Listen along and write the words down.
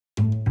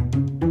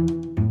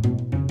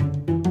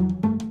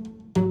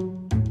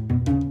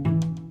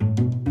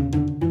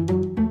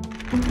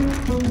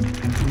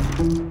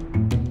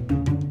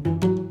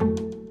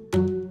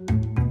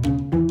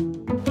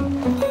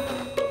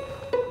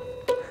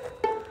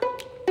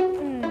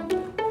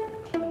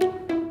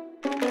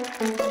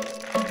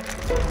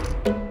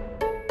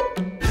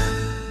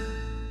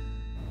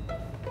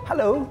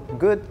Hello,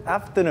 good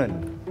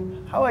afternoon.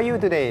 How are you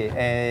today?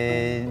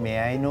 And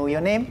may I know your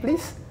name,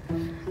 please?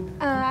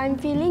 I'm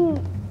feeling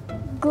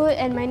good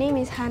and my name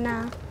is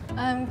Hannah.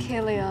 I'm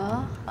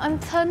Kalia. I'm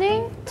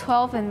turning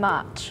 12 in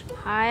March.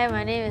 Hi,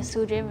 my name is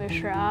Sujay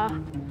Mishra.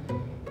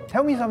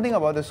 Tell me something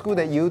about the school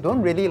that you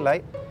don't really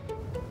like.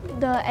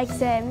 The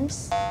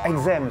exams.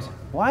 Exams.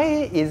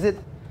 Why is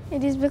it?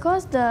 It is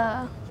because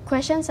the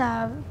questions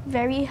are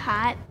very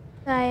hard.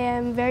 I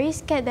am very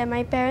scared that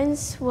my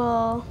parents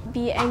will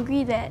be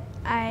angry that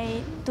I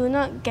do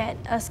not get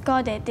a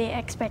score that they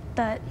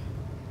expected.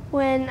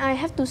 When I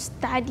have to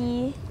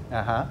study,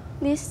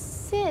 they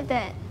said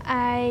that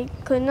I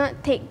could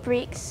not take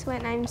breaks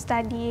when I'm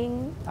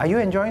studying. Are you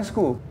enjoying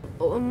school?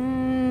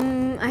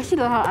 I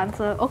actually don't know how to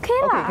answer. Okay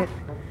lah.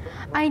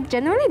 I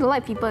generally don't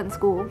like people in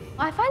school.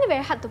 I find it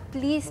very hard to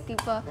please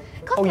people.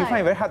 Oh, you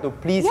find it very hard to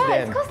please them?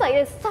 Yeah, it's because like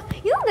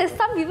there's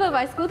some people in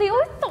my school, they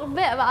always talk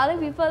bad about other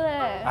people.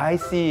 I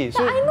see.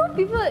 So I know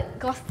people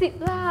gossip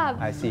lah.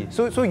 I see.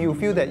 So you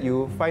feel that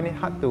you find it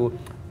hard to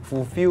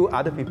fulfill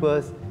other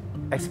people's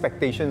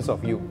expectations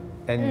of you.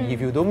 And if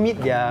you don't meet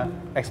their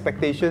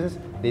expectations,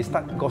 they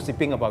start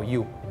gossiping about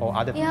you or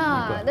other people.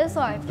 Yeah, that's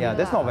what I feel. Yeah,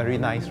 that's not very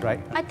nice, right?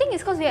 I think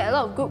it's because we had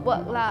a lot of group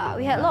work lah.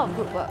 We had a lot of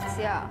group works,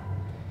 yeah.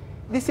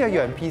 This year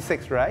you're in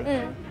P6,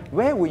 right?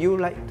 Where would you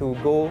like to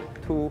go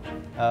to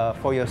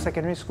for your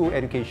secondary school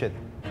education?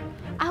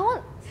 I want,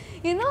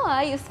 you know,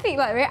 you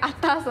speak like very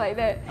atas like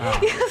that.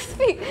 You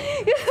speak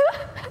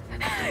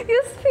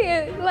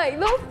like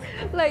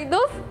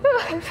those,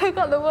 I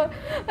forgot the word,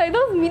 like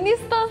those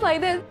ministers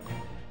like that.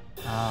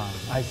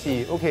 I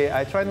see. Okay,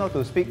 I try not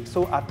to speak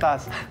so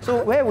atas.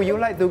 So where would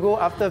you like to go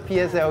after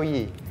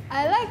PSLE?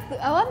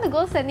 I want to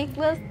go St.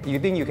 Nicholas. You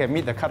think you can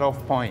meet the cutoff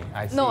point?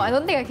 I see. No, I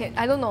don't think I can.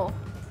 I don't know.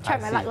 Try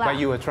my luck lah. But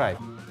you will try.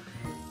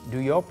 Do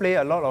you all play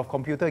a lot of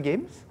computer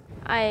games?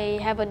 I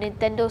have a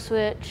Nintendo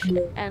Switch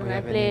and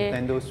I play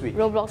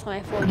Roblox on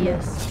my phone,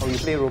 yes. Oh,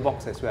 you play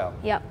Roblox as well?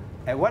 Yep.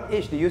 At what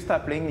age did you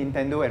start playing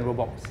Nintendo and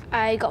Roblox?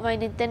 I got my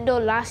Nintendo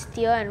last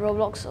year and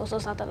Roblox also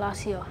started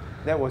last year.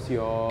 That was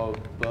your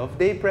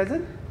birthday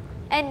present?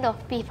 End of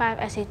P5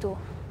 SA2.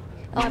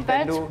 My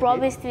parents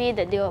promised me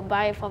that they would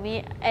buy it for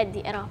me at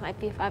the end of my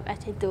P5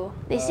 SA2.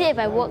 They said if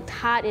I worked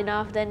hard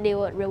enough, then they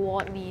would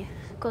reward me.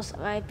 Because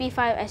my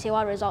P5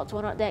 SA1 results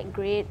were not that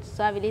great,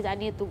 so I believe I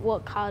needed to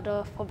work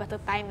harder for better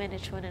time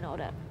management and all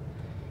that.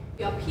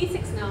 You're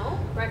P6 now,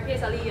 right?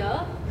 PSLE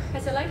year.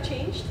 Has your life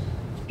changed?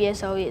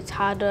 PSLE, it's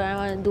harder. I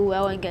want to do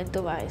well and get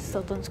into my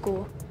certain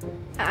school.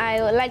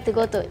 I would like to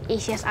go to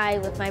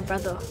ACSI with my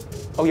brother.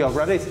 Oh, your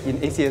brother is in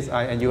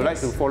ACSI and you would like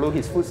to follow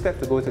his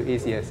footsteps to go to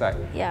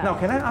ACSI. Yeah. Now,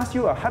 can I ask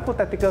you a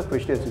hypothetical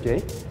question,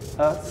 Sujay?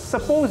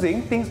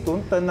 Supposing things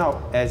don't turn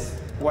out as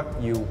what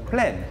you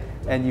planned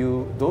and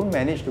you don't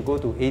manage to go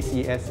to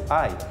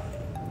ACSI,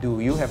 do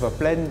you have a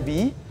plan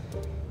B?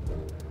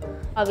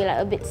 I'll be like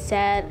a bit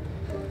sad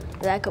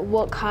that I could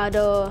work harder,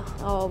 or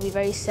I'll be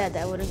very sad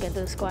that I wouldn't get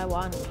to the school I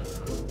want.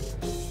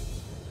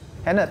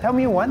 Hannah, tell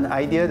me one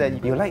idea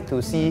that you like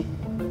to see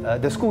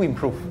the school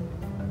improve.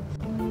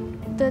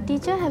 The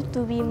teacher have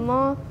to be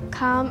more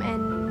calm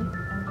and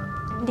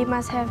they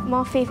must have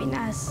more faith in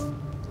us.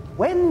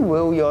 When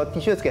will your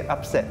teachers get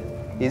upset?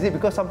 Is it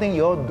because something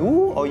you all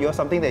do or you're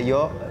something that you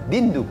all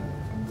didn't do?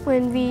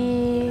 When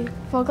we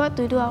forgot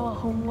to do our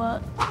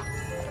homework,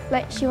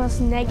 like she was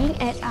nagging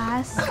at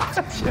us.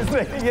 She's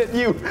nagging at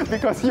you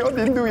because you all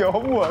didn't do your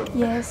homework.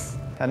 Yes.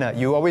 Hannah,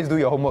 you always do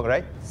your homework,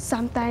 right?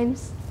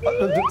 Sometimes.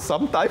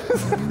 Sometimes?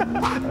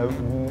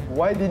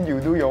 Why didn't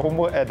you do your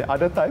homework at the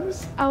other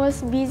times? I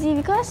was busy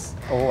because...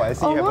 Oh, I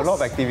see. You have a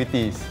lot of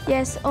activities.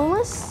 Yes,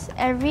 almost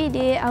every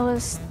day I will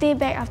stay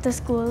back after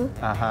school.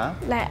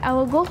 Like I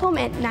will go home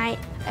at night.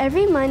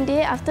 Every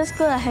Monday after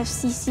school I have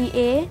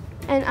CCA.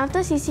 And after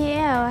CCA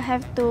I will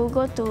have to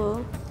go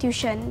to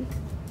tuition.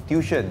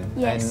 Tuition?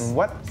 Yes. And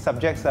what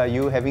subjects are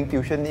you having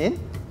tuition in?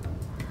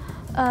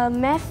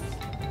 Math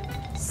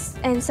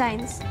and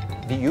science.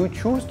 Did you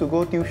choose to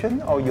go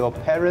tuition or your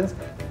parents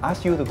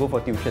asked you to go for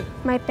tuition?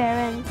 My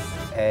parents.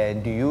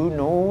 And do you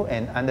know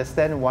and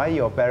understand why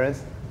your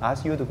parents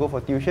asked you to go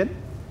for tuition?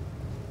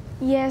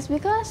 Yes,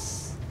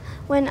 because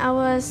when I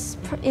was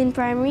in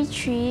primary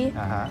 3,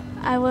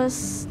 I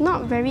was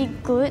not very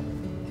good.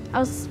 I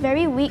was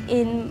very weak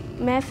in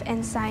math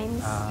and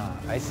science.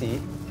 I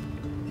see.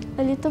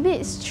 A little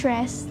bit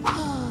stressed.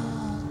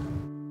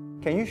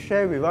 Can you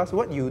share with us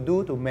what you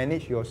do to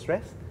manage your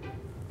stress?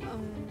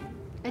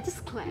 I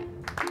just clap.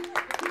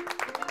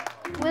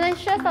 When I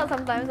stress out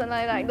sometimes and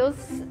I like those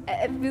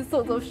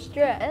episodes of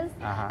stress,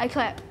 I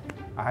clap.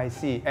 I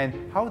see. And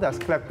how does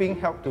clapping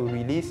help to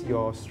release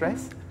your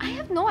stress? I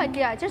have no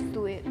idea, I just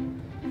do it.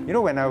 You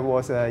know, when I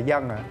was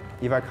young,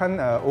 if I can't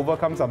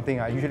overcome something,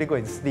 I usually go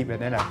and sleep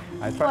and then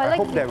I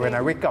hope that when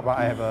I wake up,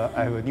 I have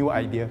a new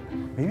idea.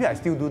 Maybe I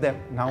still do that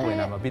now when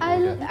I'm a bit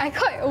older. I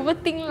quite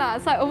overthink lah,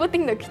 so I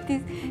overthink the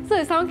criticism. So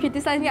if someone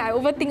criticizes me, I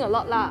overthink a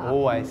lot lah.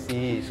 Oh, I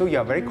see. So you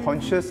are very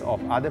conscious of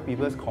other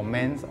people's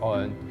comments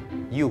on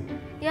you.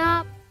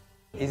 Yeah.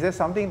 Is there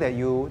something that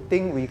you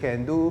think we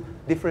can do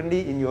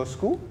differently in your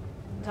school?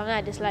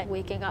 Sometimes I just like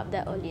waking up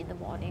that early in the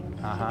morning,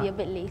 maybe a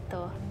bit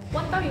later.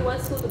 What time you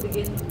want school to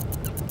begin?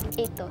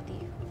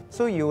 8:30.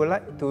 So you would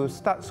like to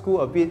start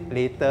school a bit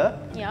later?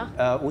 Yeah.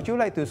 Would you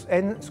like to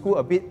end school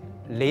a bit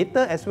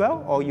later as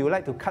well, or you would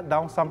like to cut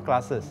down some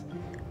classes?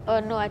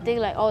 No, I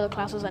think like all the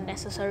classes are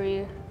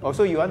necessary. Oh,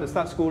 so you want to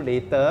start school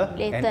later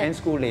and Later. end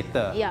school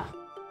later? Yeah.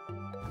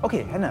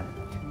 Okay, Hannah,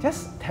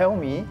 just tell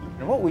me,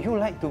 what would you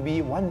like to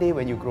be one day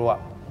when you grow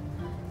up?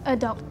 A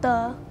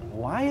doctor,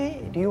 Why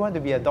do you want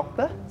to be a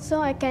doctor?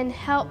 so I can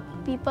help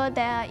people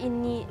that are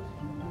in need.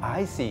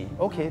 I see.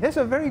 Okay, that's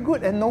a very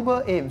good and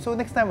noble aim. So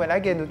next time when I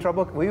get into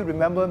trouble, will you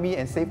remember me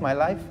and save my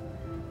life?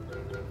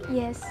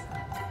 Yes.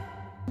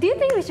 Do you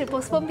think we should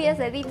postpone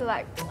PSLE to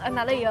like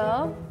another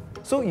year?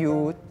 So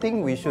you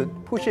think we should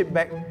push it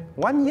back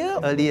 1 year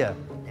earlier?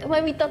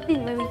 When we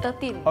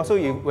 13. Also,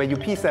 when you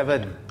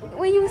P7.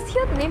 When you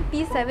hear the name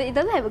P7, it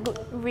doesn't have a good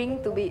ring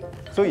to it.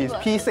 So it's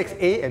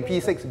P6A and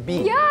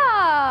P6B.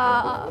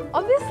 Yeah,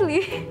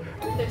 obviously.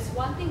 If there's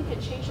one thing you can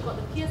change about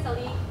the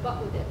PSLE,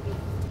 what would that be?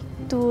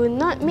 To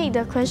not make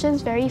the questions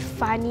very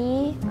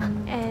funny,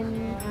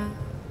 and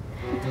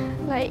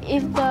like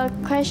if the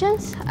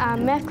questions are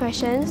math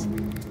questions,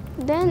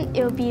 then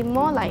it'll be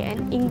more like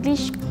an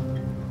English.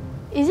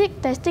 Is it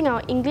testing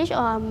our English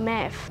or our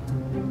math?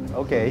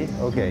 Okay,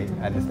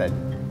 I understand.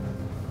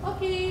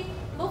 Okay,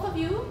 both of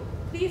you,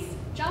 please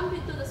jump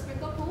into the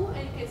sprinkle pool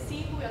and you can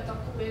see who you're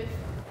talking with.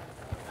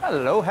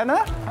 Hello,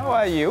 Hannah. How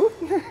are you?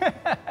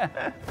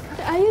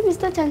 Are you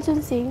Mr. Chun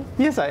Sing?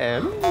 Yes, I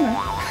am.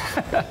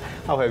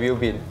 How have you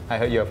been? I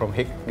heard you're from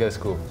Hague Girls'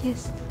 School.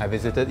 Yes. I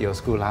visited your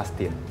school last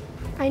year.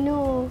 I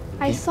know.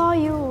 I saw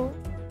you.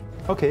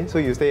 Okay, so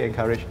you stay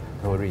encouraged.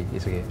 Don't worry,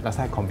 it's okay. Last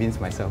time I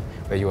convinced myself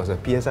when it was a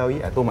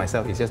PSLE, I told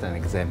myself it's just an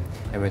exam.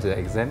 And when it's an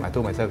exam, I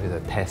told myself it's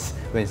a test.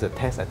 When it's a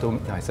test, I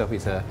told myself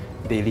it's a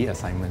daily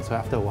assignment. So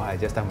after a while, I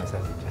just tell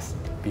myself, just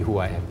be who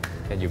I am,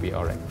 and you'll be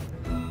alright.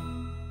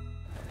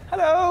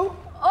 Hello!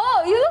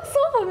 Oh, you look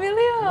so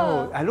familiar.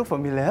 Oh, I look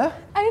familiar?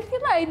 I feel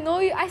like I know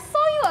you. I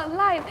saw you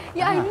online.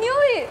 Yeah, I knew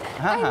it.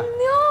 I Ah.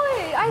 knew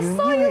it. I You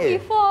saw knew you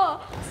it.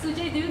 before.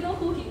 Sujay, do you know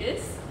who he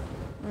is?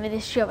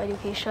 Ministry of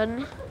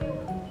Education.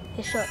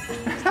 His short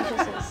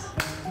teachers.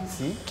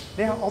 See?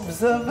 They are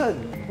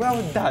observant. Well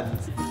done.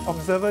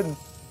 Observant.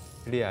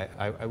 Really,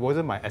 I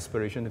wasn't my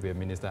aspiration to be a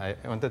minister. I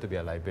wanted to be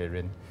a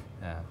librarian.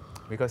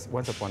 Because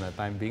once upon a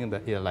time, being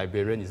a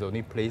librarian is the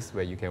only place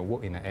where you can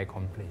work in an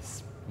aircon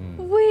place.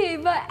 Wait,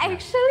 but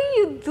actually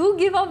you do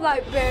give off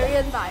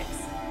librarian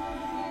vibes.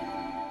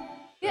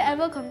 Do you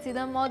ever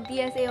consider more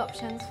DSA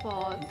options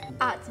for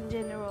arts in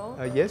general?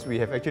 Yes, we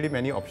have actually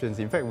many options.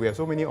 In fact, we have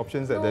so many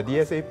options that the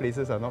DSA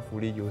places are not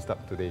fully used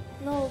up today.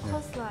 No,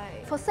 because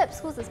like for SEP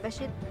schools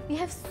especially, we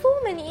have so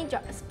many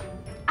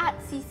art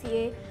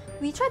CCA.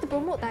 We try to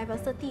promote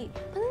diversity,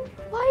 but then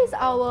why is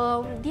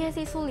our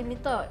DSA so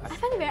limited? I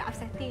find it very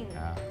upsetting.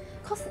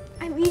 Because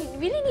we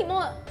really need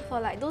more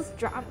for like those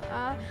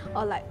drama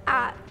or like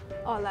art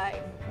or like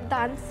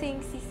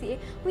dancing CCA.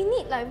 We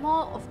need like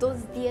more of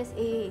those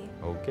DSA.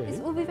 Okay.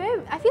 It will be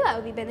very. I feel like it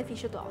will be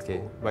beneficial to our Okay,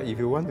 school. but if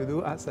you want to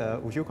do arts,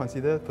 would you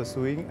consider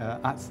pursuing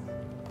arts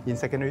in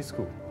secondary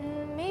school?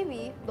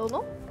 Maybe, don't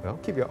know. Well,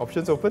 keep your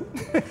options open.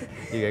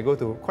 You can go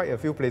to quite a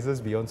few places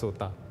beyond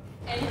SOTA.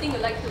 Anything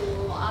you'd like to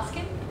ask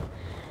him?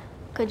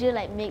 Could you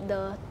like make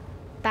the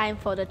time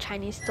for the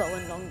Chinese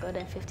tutor longer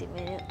than 15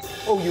 minutes?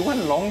 Oh, you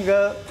want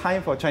longer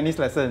time for Chinese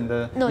lesson?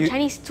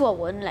 Chinese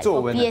tutor like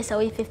for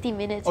PSLE 15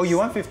 minutes. Oh, you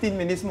want 15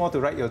 minutes more to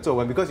write your 作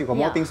文 because you got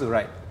more things to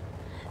write?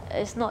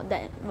 It's not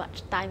that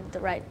much time to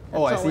write.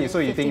 Oh, I see. So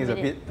you think it's a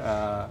bit...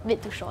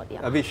 bit too short,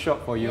 yeah. A bit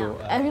short for you.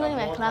 Yeah. Everyone in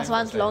my class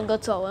wants longer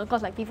作文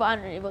because like people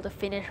aren't able to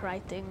finish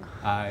writing.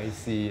 I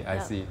see.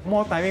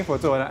 More timing for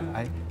作文.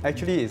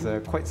 Actually, it's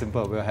quite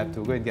simple. We'll have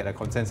to go and get a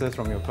consensus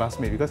from your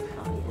classmate because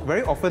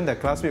very often the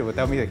classmate will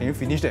tell me that can you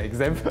finish the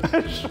exam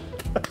first?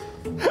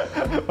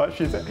 But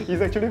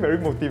he's actually very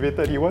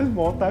motivated. He wants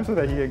more time so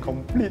that he can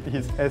complete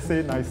his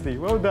essay nicely.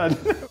 Well done.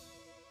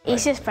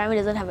 ACS Primary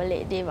doesn't have a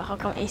late day, but how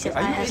come ACS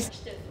has?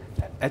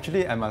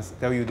 Actually, I must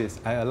tell you this.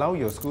 I allow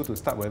your school to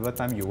start whatever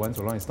time you want,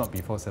 so long as it's not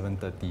before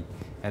 7:30.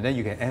 And then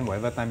you can end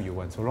whatever time you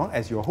want, so long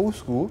as your whole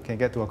school can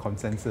get to a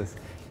consensus.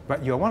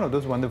 But you're one of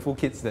those wonderful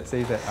kids that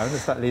says that I want to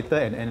start later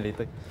and end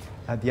later.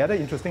 The other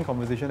interesting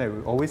conversation that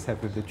we always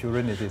have with the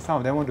children is this. Some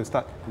of them want to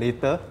start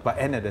later but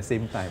end at the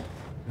same time.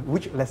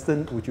 Which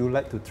lesson would you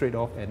like to trade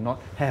off and not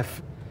have?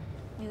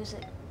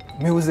 Music.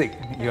 Music.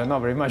 You're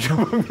not very much of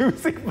a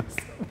music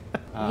person.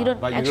 You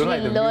don't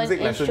actually learn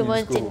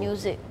instruments in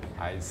music.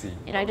 I see.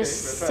 And I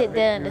just sit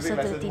there and listen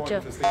to the teacher.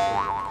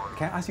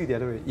 Can I ask you the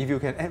other way? If you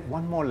can add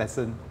one more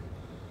lesson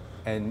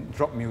and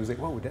drop music,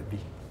 what would that be?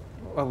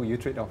 What would you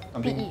trade off?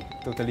 Something PE.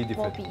 totally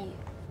different. More PE.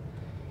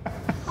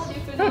 How do you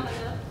feel now,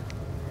 Hannah?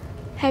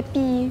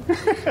 Happy.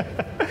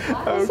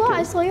 Also,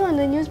 I saw you on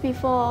the news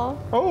before.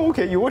 Oh,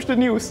 okay. You watched the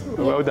news.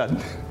 Well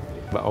done.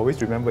 But always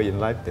remember in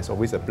life, there's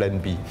always a plan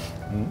B.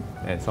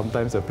 And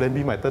sometimes a plan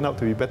B might turn out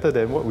to be better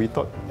than what we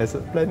thought as a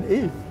plan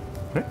A.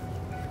 Right?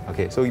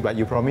 Okay, so but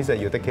you promise that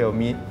you'll take care of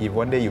me if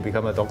one day you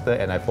become a doctor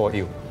and I fought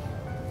you.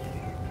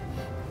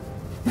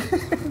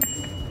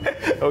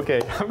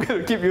 Okay, I'm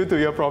going to keep you to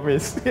your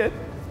promise.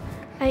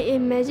 I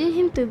imagine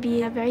him to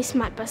be a very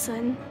smart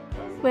person.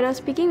 When I was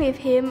speaking with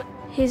him,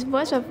 his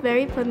voice was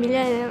very familiar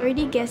and I'm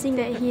already guessing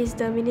that he is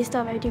the Minister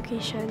of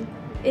Education.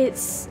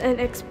 It's an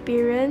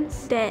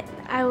experience that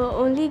I will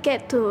only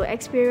get to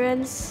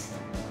experience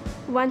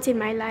once in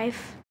my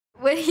life.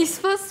 When he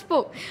first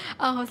spoke,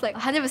 I was like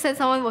 100%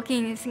 someone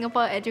working in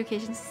Singapore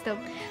education system.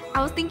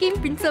 I was thinking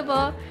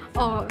principal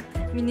or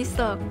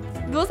minister.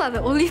 Those are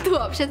the only two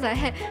options I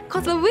had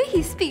because the way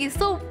he speaks is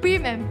so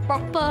prim and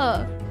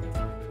proper.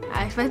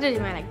 I expected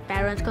it my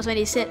parents because when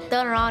they said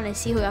turn around and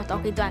see who you're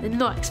talking to, I did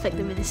not expect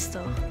the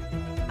minister.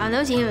 I've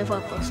never seen him before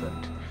in person.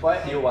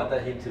 Why do you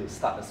wanted him to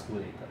start the school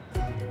later?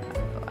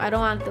 I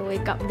don't want to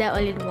wake up that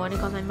early in the morning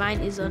because my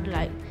mind isn't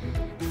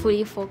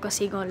fully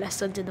focusing on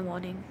lessons in the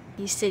morning.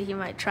 He said he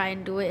might try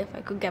and do it if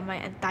I could get my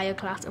entire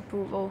class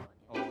approval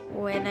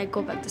when I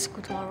go back to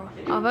school tomorrow.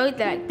 I'll probably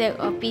take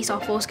a piece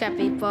of foolscap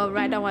paper,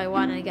 write down what I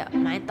want and get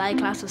my entire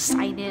class to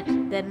sign it.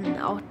 Then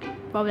I'll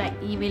probably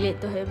email it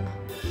to him.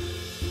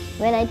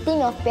 When I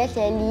think of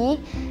PSLE,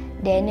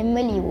 the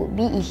animal it would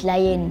be is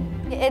lion.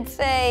 It's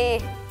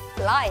a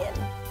lion.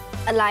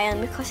 A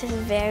lion because it's a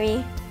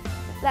very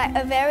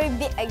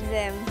big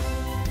exam.